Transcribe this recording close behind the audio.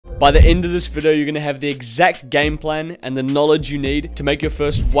By the end of this video, you're going to have the exact game plan and the knowledge you need to make your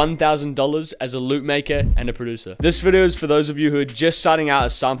first $1,000 as a loop maker and a producer. This video is for those of you who are just starting out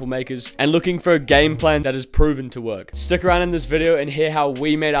as sample makers and looking for a game plan that is proven to work. Stick around in this video and hear how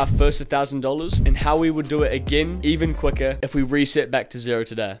we made our first $1,000 and how we would do it again even quicker if we reset back to zero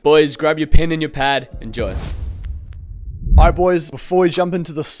today. Boys, grab your pen and your pad, enjoy. Alright boys, before we jump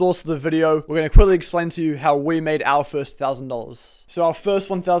into the source of the video, we're going to quickly explain to you how we made our first $1,000. So our first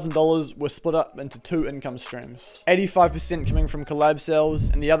 $1,000 was split up into two income streams. 85% coming from collab sales,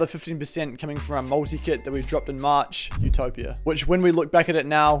 and the other 15% coming from our multi-kit that we dropped in March, Utopia. Which when we look back at it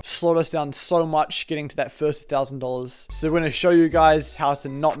now, slowed us down so much getting to that first $1,000. So we're going to show you guys how to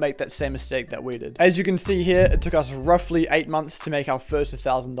not make that same mistake that we did. As you can see here, it took us roughly 8 months to make our first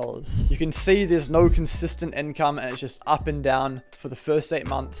 $1,000. You can see there's no consistent income and it's just up and down for the first 8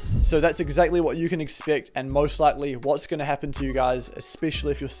 months. So that's exactly what you can expect and most likely what's going to happen to you guys,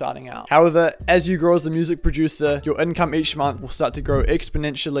 especially if you're starting out. However, as you grow as a music producer, your income each month will start to grow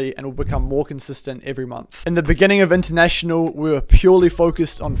exponentially and will become more consistent every month. In the beginning of International, we were purely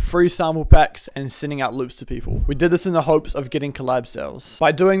focused on free sample packs and sending out loops to people. We did this in the hopes of getting collab sales.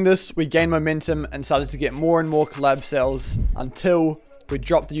 By doing this, we gained momentum and started to get more and more collab sales until we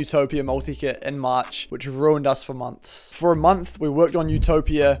dropped the Utopia multi-kit in March, which ruined us for months. For a month, we worked on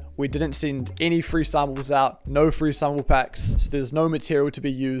Utopia. We didn't send any free samples out, no free sample packs, so there's no material to be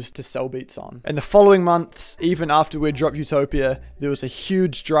used to sell beats on. In the following months, even after we dropped Utopia, there was a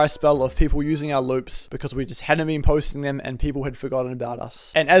huge dry spell of people using our loops because we just hadn't been posting them and people had forgotten about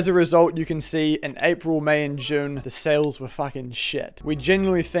us. And as a result, you can see in April, May, and June, the sales were fucking shit. We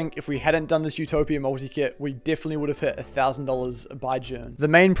genuinely think if we hadn't done this Utopia multi-kit, we definitely would have hit $1,000 by June. The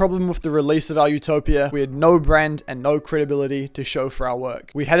main problem with the release of our Utopia, we had no brand and no credibility to show for our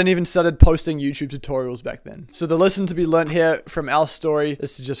work. We hadn't even started posting YouTube tutorials back then. So the lesson to be learned here from our story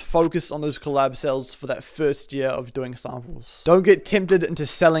is to just focus on those collab sales for that first year of doing samples. Don't get tempted into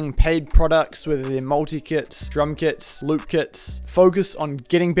selling paid products, whether they're multi-kits, drum kits, loop kits. Focus on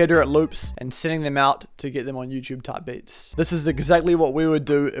getting better at loops and sending them out to get them on YouTube type beats. This is exactly what we would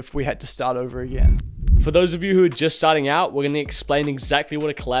do if we had to start over again. For those of you who are just starting out, we're going to explain exactly what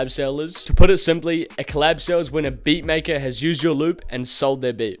a collab sale is. To put it simply, a collab sale is when a beat maker has used your loop and sold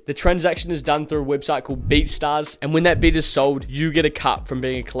their beat. The transaction is done through a website called BEATSTARS, and when that beat is sold, you get a cut from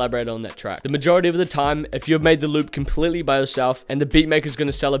being a collaborator on that track. The majority of the time, if you've made the loop completely by yourself and the beat maker is going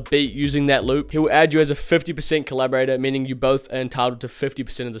to sell a beat using that loop, he will add you as a 50% collaborator, meaning you both are entitled to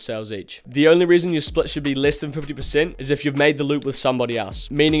 50% of the sales each. The only reason your split should be less than 50% is if you've made the loop with somebody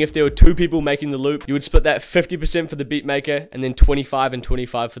else, meaning if there were two people making the loop, you would split that 50% for the beat maker and then 25 and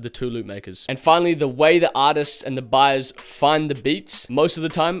 25 for the two loop makers. And finally, the way the artists and the buyers find the beats most of the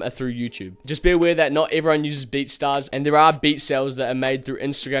time are through YouTube. Just be aware that not everyone uses BeatStars, and there are beat sales that are made through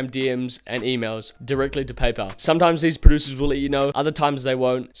Instagram DMs and emails directly to PayPal. Sometimes these producers will let you know, other times they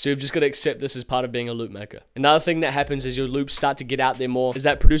won't, so you've just got to accept this as part of being a loop maker. Another thing that happens as your loops start to get out there more is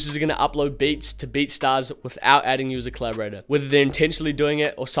that producers are going to upload beats to BeatStars without adding you as a collaborator, whether they're intentionally doing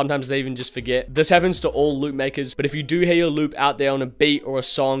it or sometimes they even just forget. This happens to all loop makers, but if you do hear your loop out there on a beat or a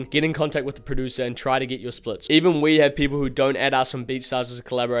song, get in contact with the producer and try to get your splits. Even we have people who don't add us on BeatStars as a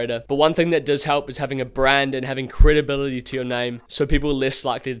collaborator, but one thing that does help is having a brand and having credibility to your name, so people are less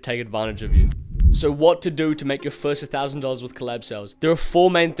likely to take advantage of you. So what to do to make your first $1,000 with collab sales? There are 4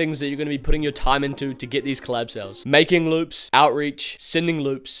 main things that you're going to be putting your time into to get these collab sales: making loops, outreach, sending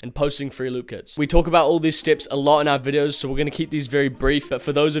loops, and posting free loop kits. We talk about all these steps a lot in our videos, so we're going to keep these very brief, but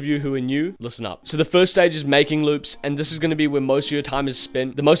for those of you who are new, listen up. So the first stage is making loops, and this is going to be where most of your time is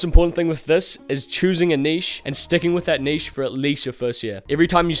spent. The most important thing with this is choosing a niche and sticking with that niche for at least your first year. Every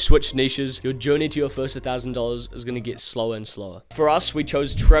time you switch niches, your journey to your first $1,000 is going to get slower and slower. For us, we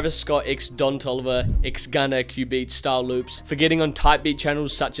chose Travis Scott x Don Toliver x Gunna Q beat style loops, forgetting on type beat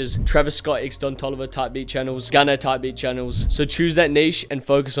channels such as Travis Scott x Don Toliver type beat channels, Gunna type beat channels. So choose that niche and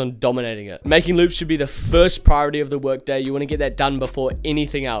focus on dominating it. Making loops should be the first priority of the workday. You want to get that done before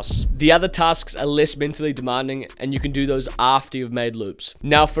anything else. The other tasks are less mentally demanding and you can do those after you've made loops.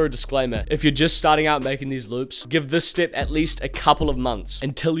 Now for a disclaimer, if you're just starting out making these loops, give this step at least a couple of months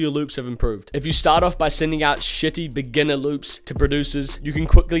until your loops have improved. If you start off by sending out shitty beginner loops to producers, you can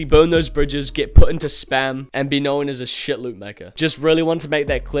quickly burn those bridges, get put into spam, and be known as a shit loop maker. Just really want to make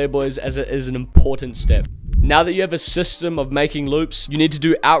that clear, boys, as it is an important step. Now that you have a system of making loops, you need to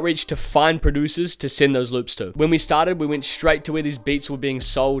do outreach to find producers to send those loops to. When we started, we went straight to where these beats were being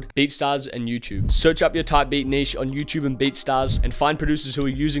sold, BEATSTARS and YouTube. Search up your type beat niche on YouTube and BEATSTARS and find producers who are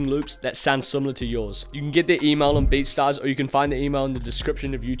using loops that sound similar to yours. You can get their email on BEATSTARS, or you can find the email in the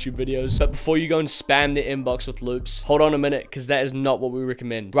description of YouTube videos. But before you go and spam their inbox with loops, hold on a minute, because that is not what we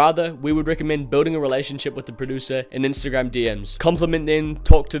recommend. Rather, we would recommend building a relationship with the producer in Instagram DMs. Compliment them,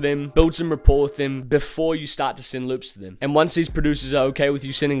 talk to them, build some rapport with them before you start to send loops to them. And once these producers are okay with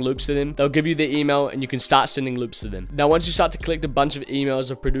you sending loops to them, they'll give you their email and you can start sending loops to them. Now, once you start to collect a bunch of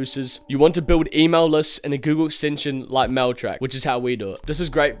emails of producers, you want to build email lists in a Google extension like MailTrack, which is how we do it. This is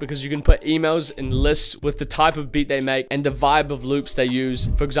great because you can put emails in lists with the type of beat they make and the vibe of loops they use.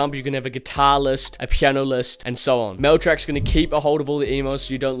 For example, you can have a guitar list, a piano list, and so on. MailTrack's going to keep a hold of all the emails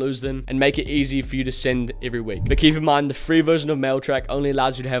so you don't lose them and make it easy for you to send every week. But keep in mind, the free version of MailTrack only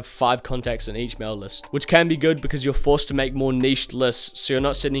allows you to have 5 contacts in each mail list, which can be good because you're forced to make more niched lists, so you're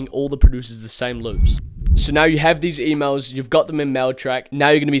not sending all the producers the same loops. So now you have these emails, you've got them in MailTrack, now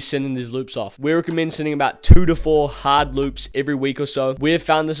you're going to be sending these loops off. We recommend sending about 2 to 4 hard loops every week or so. We have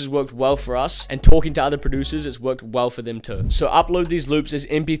found this has worked well for us, and talking to other producers, it's worked well for them too. So upload these loops as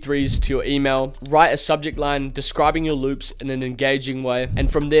MP3s to your email, write a subject line describing your loops in an engaging way, and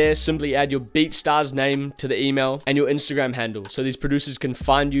from there, simply add your BEATSTARS name to the email and your Instagram handle, so these producers can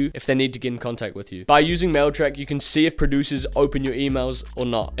find you if they need to get in contact with you. By using MailTrack, you can see if producers open your emails or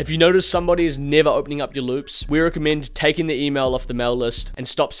not. If you notice somebody is never opening up your loops, we recommend taking the email off the mail list and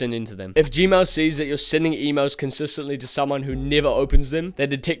stop sending to them. If Gmail sees that you're sending emails consistently to someone who never opens them, they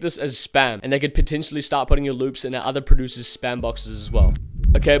detect this as spam, and they could potentially start putting your loops in other producers' spam boxes as well.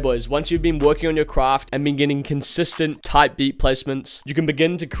 Okay boys, once you've been working on your craft and been getting consistent type beat placements, you can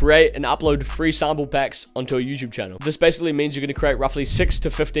begin to create and upload free sample packs onto a YouTube channel. This basically means you're going to create roughly 6 to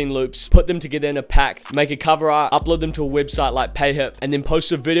 15 loops, put them together in a pack, make a cover art, upload them to a website like PayHip, and then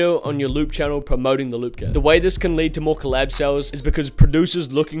post a video on your loop channel promoting the loop kit. The way this can lead to more collab sales is because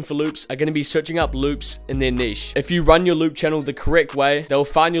producers looking for loops are going to be searching up loops in their niche. If you run your loop channel the correct way, they'll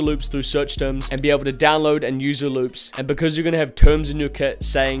find your loops through search terms and be able to download and use your loops. And because you're going to have terms in your kit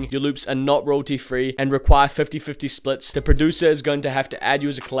saying your loops are not royalty free and require 50-50 splits, the producer is going to have to add you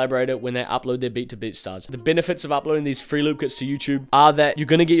as a collaborator when they upload their beat to BEATSTARS. The benefits of uploading these free loop kits to YouTube are that you're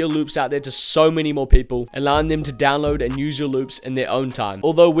going to get your loops out there to so many more people, allowing them to download and use your loops in their own time.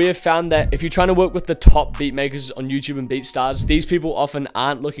 Although we have found that if you're trying to work with the top beat makers on YouTube and BEATSTARS, these people often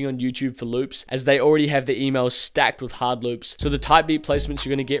aren't looking on YouTube for loops, as they already have their emails stacked with hard loops. So the type beat placements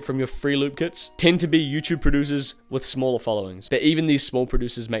you're going to get from your free loop kits tend to be YouTube producers with smaller followings. But even these small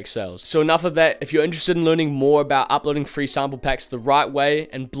producers make sales. So enough of that. If you're interested in learning more about uploading free sample packs the right way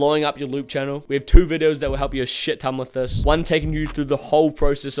and blowing up your loop channel, we have 2 videos that will help you a shit ton with this. One taking you through the whole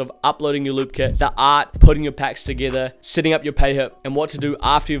process of uploading your loop kit, the art, putting your packs together, setting up your PayHip, and what to do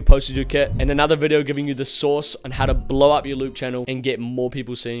after you've posted your kit, and another video giving you the source on how to blow up your loop channel and get more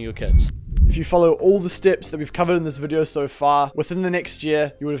people seeing your kits. If you follow all the steps that we've covered in this video so far, within the next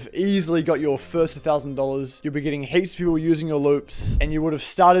year, you would have easily got your first $1,000. You'll be getting heaps of people using your loops, and you would have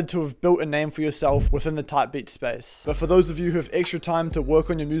started to have built a name for yourself within the type beat space. But for those of you who have extra time to work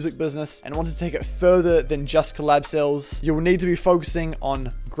on your music business and want to take it further than just collab sales, you will need to be focusing on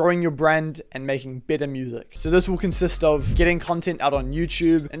growing your brand and making better music. So this will consist of getting content out on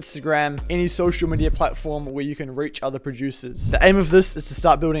YouTube, Instagram, any social media platform where you can reach other producers. The aim of this is to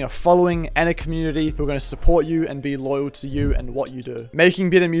start building a following and a community who are going to support you and be loyal to you and what you do. Making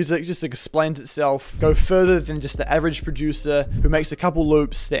better music just explains itself. Go further than just the average producer who makes a couple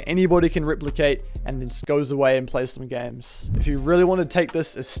loops that anybody can replicate and then just goes away and plays some games. If you really want to take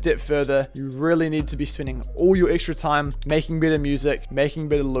this a step further, you really need to be spending all your extra time making better music, making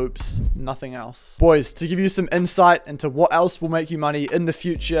better loops, nothing else. Boys, to give you some insight into what else will make you money in the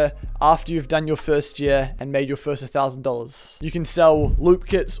future after you've done your first year and made your first $1,000. You can sell loop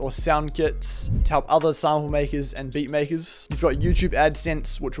kits or sound kits to help other sample makers and beat makers. You've got YouTube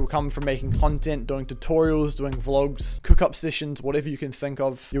AdSense, which will come from making content, doing tutorials, doing vlogs, cookup sessions, whatever you can think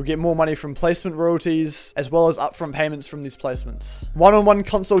of. You'll get more money from placement royalties, as well as upfront payments from these placements. One-on-one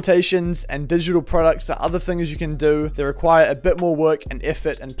consultations and digital products are other things you can do. They require a bit more work and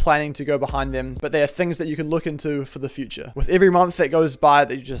effort and planning to go behind them, but they are things that you can look into for the future. With every month that goes by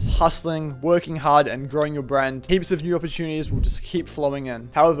that you're just hustling, working hard, and growing your brand, heaps of new opportunities will just keep flowing in.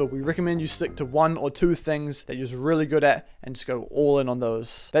 However, we recommend you stick to 1 or 2 things that you're just really good at and just go all in on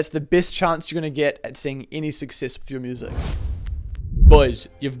those. That's the best chance you're going to get at seeing any success with your music. Boys,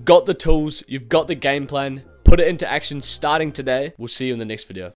 you've got the tools, you've got the game plan. Put it into action starting today. We'll see you in the next video.